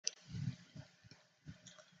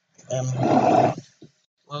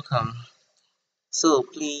Welcome. So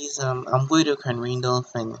please, I'm Guido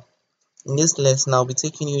Canrindolph, and in this lesson, I'll be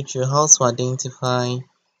taking you through how to identify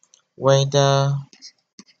whether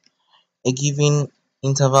a given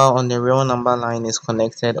interval on the real number line is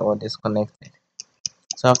connected or disconnected.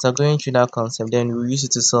 So after going through that concept, then we'll use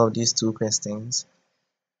it to solve these two questions.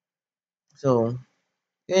 So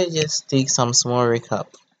let's just take some small recap.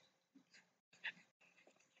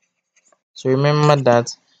 So remember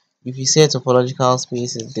that if you say a topological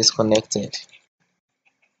space is disconnected,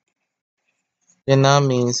 then that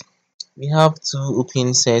means we have two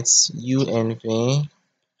open sets U and V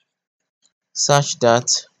such that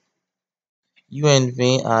U and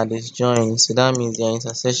V are disjoint, so that means their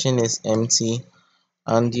intersection is empty,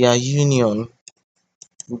 and their union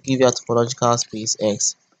will give you a topological space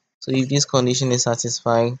X. So if this condition is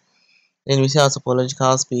satisfied, then we say our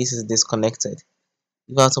topological space is disconnected.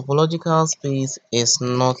 If our topological space is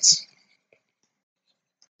not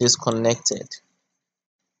disconnected,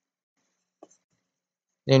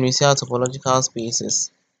 then we say our topological space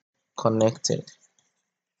is connected.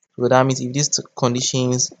 So that means if these two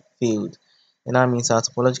conditions failed, then that means our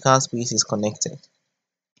topological space is connected.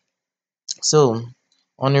 So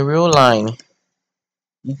on a real line,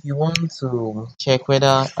 if you want to check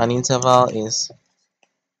whether an interval is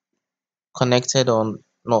connected or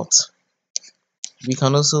not, we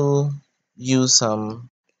can also use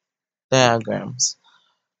some diagrams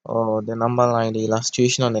or the number line, the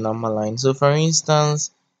illustration on the number line. So for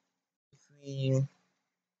instance, we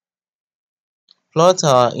plot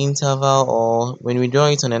our interval, or when we draw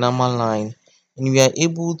it on a number line, and we are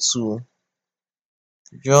able to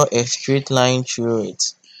draw a straight line through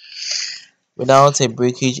it without a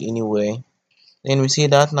breakage anywhere, then we say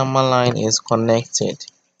that number line is connected.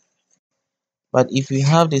 But if we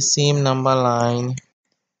have the same number line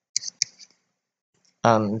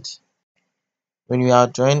and when we are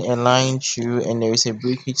drawing a line through and there is a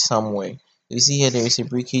breakage somewhere, you see here there is a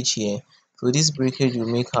breakage here, so this breakage will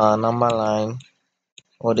make our number line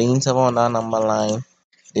or the interval on that number line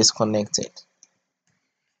disconnected.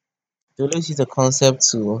 So let's use the concept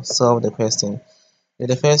to solve the question. So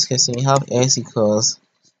the first question, we have S equals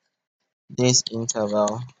this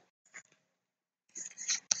interval.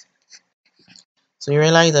 So you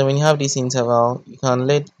realize that when you have this interval, you can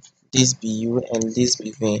let this be U and this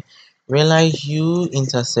be V. Realize U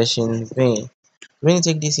intersection V. When you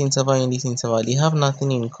take this interval and this interval, they have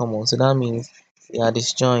nothing in common, so that means they are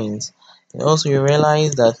disjoint. And also you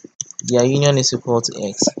realize that their union is equal to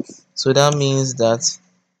X, so that means that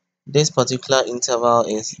this particular interval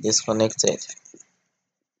is disconnected.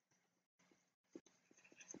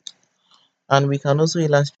 And we can also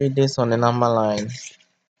illustrate this on the number line.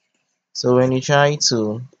 So when you try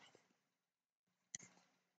to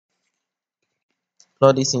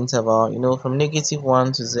plot this interval, from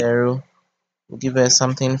 -1 to 0 will give us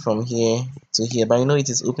something from here to here, but it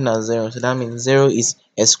is open at 0, so that means 0 is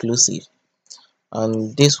exclusive.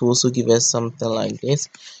 And this will also give us something like this.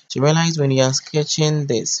 So realize when you are sketching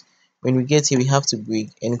this, when we get here, we have to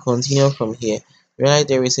break and continue from here. Realize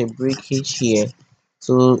there is a breakage here,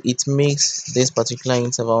 so it makes this particular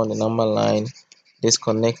interval on the number line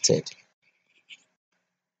disconnected.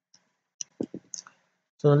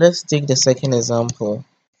 So let's take the second example.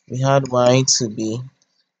 We had y to be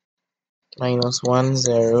 -1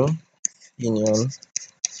 0 union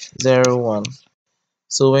 0 1.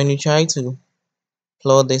 So when you try to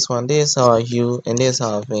plot this one, this is our u and this is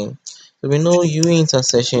our v. So we know u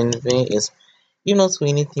intersection v is, if not for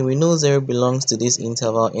anything, we know 0 belongs to this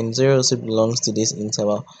interval and 0 also belongs to this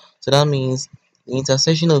interval. So that means the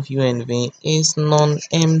intersection of u and v is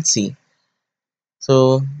non-empty.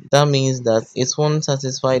 So that means that it won't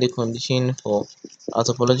satisfy the condition for our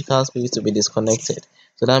topological space to be disconnected.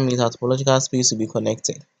 So that means our topological space will be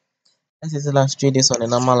connected. Let's just illustrate this on a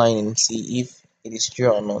number line and see if it is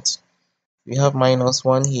true or not. We have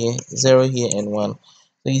 -1 here, 0 here, and 1.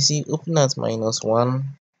 So you see, open at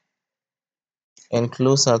 -1 and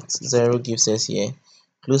close at 0 gives us here.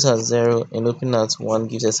 Close at 0 and open at 1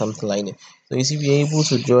 gives us something like that. So you see, we are able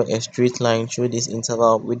to draw a straight line through this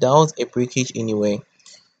interval without a breakage anywhere.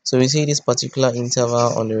 So we say this particular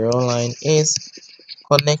interval on the real line is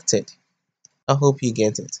connected. I hope you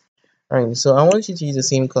get it. Alright, so I want you to use the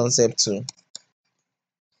same concept to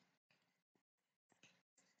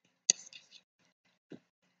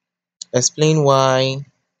explain why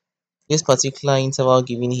this particular interval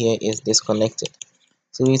given here is disconnected.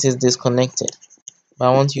 So it is disconnected, but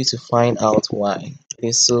I want you to find out why. It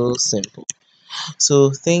is so simple.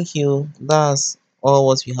 So thank you. That's all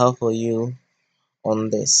what we have for you on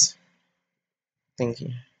this. Thank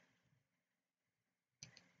you.